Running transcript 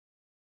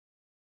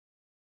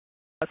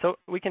So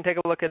we can take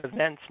a look at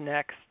events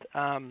next.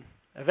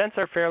 Events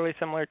are fairly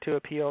similar to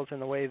appeals in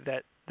the way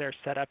that they're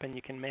set up and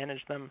you can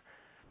manage them.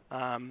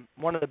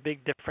 One of the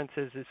big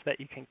differences is that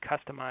you can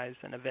customize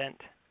an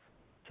event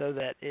so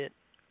that it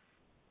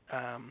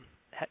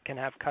can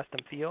have custom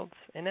fields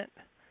in it.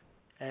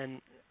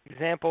 And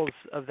examples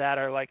of that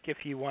are like if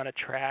you want to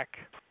track,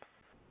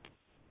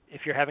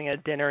 if you're having a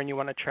dinner and you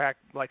want to track,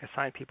 like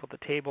assign people to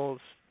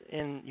tables,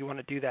 you want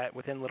to do that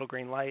within Little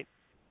Green Light.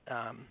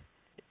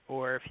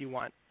 Or if you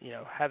want,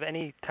 have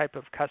any type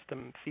of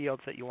custom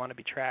fields that you want to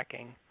be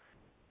tracking,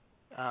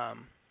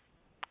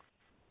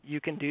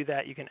 you can do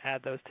that. You can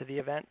add those to the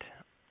event,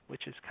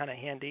 which is kind of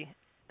handy.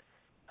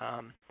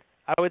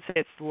 I would say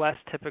it's less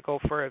typical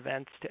for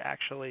events to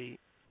actually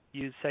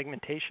use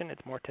segmentation.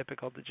 It's more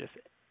typical to just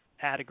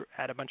add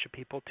a bunch of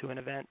people to an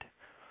event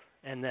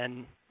and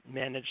then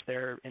manage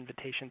their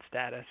invitation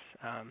status.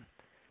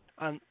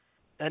 And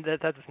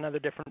that's another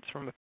difference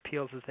from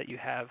appeals is that you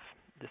have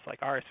this like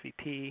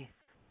RSVP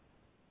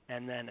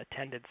and then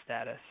attended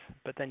status,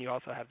 but then you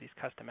also have these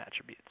custom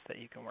attributes that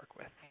you can work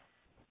with.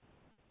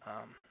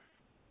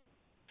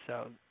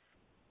 So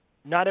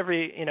not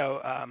every,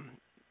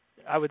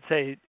 I would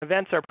say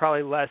events are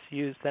probably less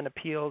used than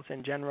appeals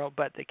in general,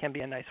 but they can be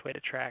a nice way to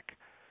track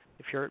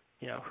if you're,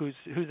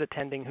 who's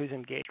attending, who's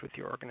engaged with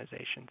your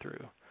organization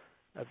through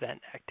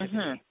event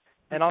activity.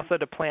 And also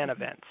to plan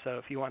events. So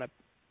if you want to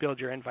build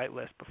your invite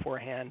list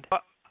beforehand,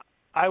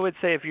 I would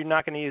say if you're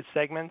not going to use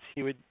segments,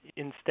 you would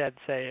instead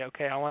say,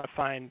 okay, I want to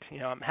find,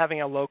 I'm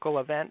having a local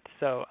event,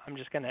 so I'm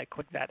just going to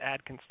click that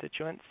add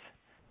constituents,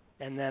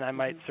 and then I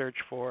might search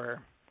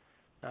for,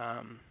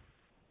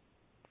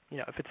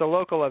 if it's a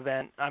local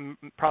event, I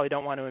probably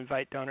don't want to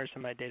invite donors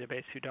in my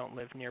database who don't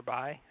live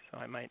nearby, so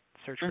I might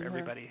search for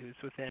everybody who's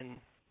within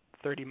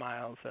 30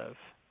 miles of,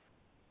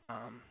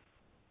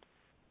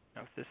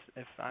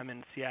 if I'm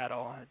in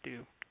Seattle, I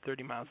do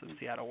 30 miles of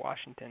Seattle,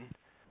 Washington,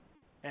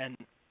 and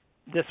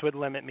this would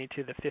limit me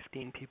to the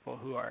 15 people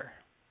who are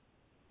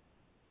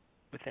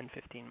within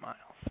 15 miles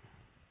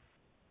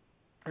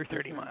or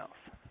 30 miles.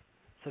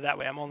 So that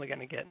way I'm only going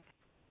to get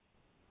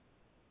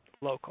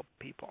local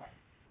people.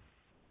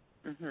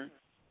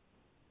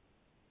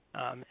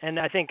 And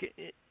I think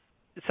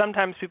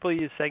sometimes people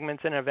use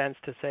segments in events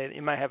to say that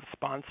you might have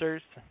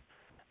sponsors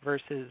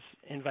versus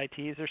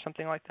invitees or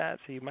something like that.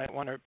 So you might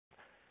want to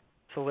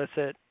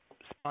solicit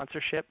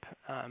sponsorship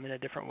in a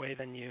different way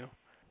than you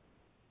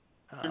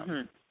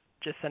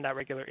just send out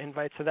regular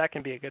invites. So that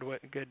can be a good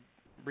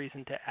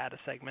reason to add a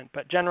segment.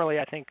 But generally,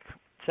 I think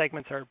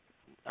segments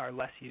are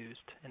less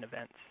used in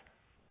events,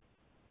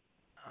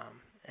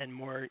 and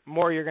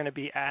more you're going to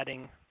be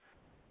adding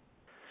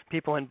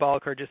people in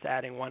bulk or just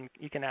adding one.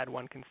 You can add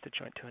one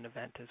constituent to an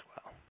event as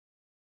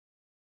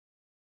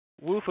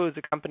well. Wufoo is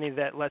a company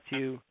that lets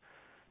you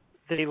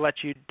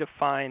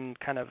define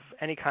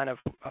any kind of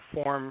a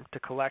form to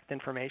collect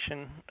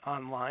information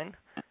online.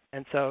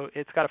 And so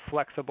it's got a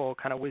flexible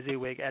kind of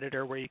WYSIWYG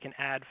editor where you can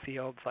add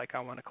fields like I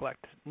want to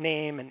collect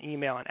name and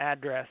email and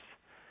address,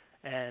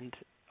 and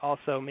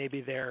also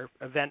maybe their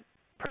event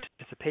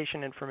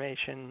participation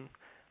information.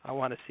 I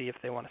want to see if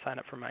they want to sign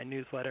up for my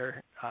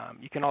newsletter.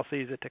 You can also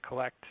use it to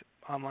collect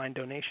online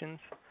donations.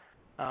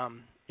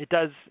 It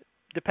does,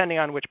 depending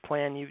on which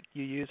plan you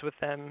use with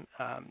them,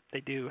 they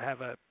do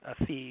have a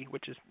fee,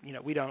 which is,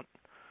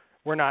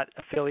 we're not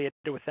affiliated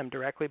with them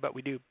directly, but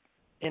we do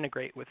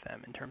integrate with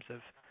them in terms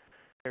of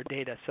their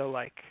data. So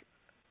like,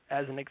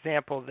 as an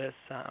example, this,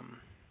 let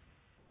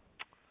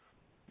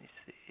me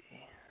see,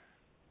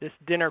 this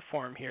dinner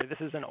form here, this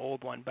is an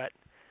old one, but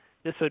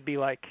this would be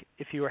like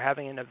if you were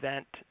having an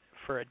event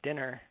for a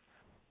dinner,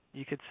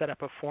 you could set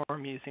up a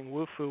form using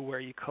Wufoo where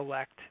you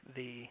collect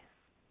the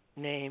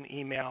name,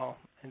 email,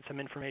 and some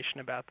information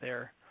about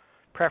their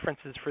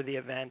preferences for the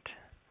event,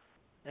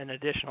 an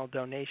additional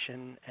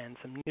donation, and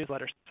some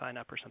newsletter sign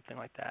up or something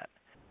like that.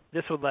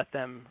 This would let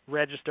them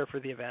register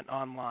for the event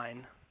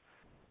online,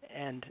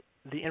 and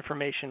the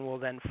information will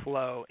then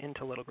flow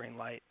into Little Green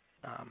Light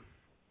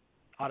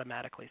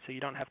automatically. So you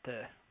don't have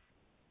to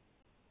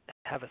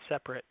have a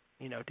separate,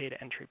 data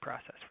entry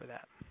process for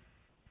that.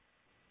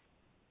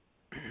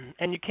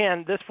 And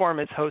this form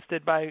is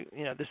hosted by,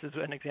 this is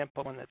an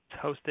example one that's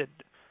hosted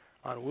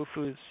on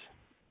Wufoo's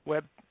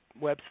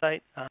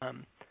website,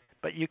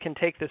 but you can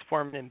take this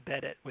form and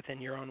embed it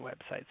within your own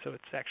website, so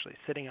it's actually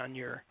sitting on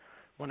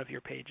one of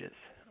your pages.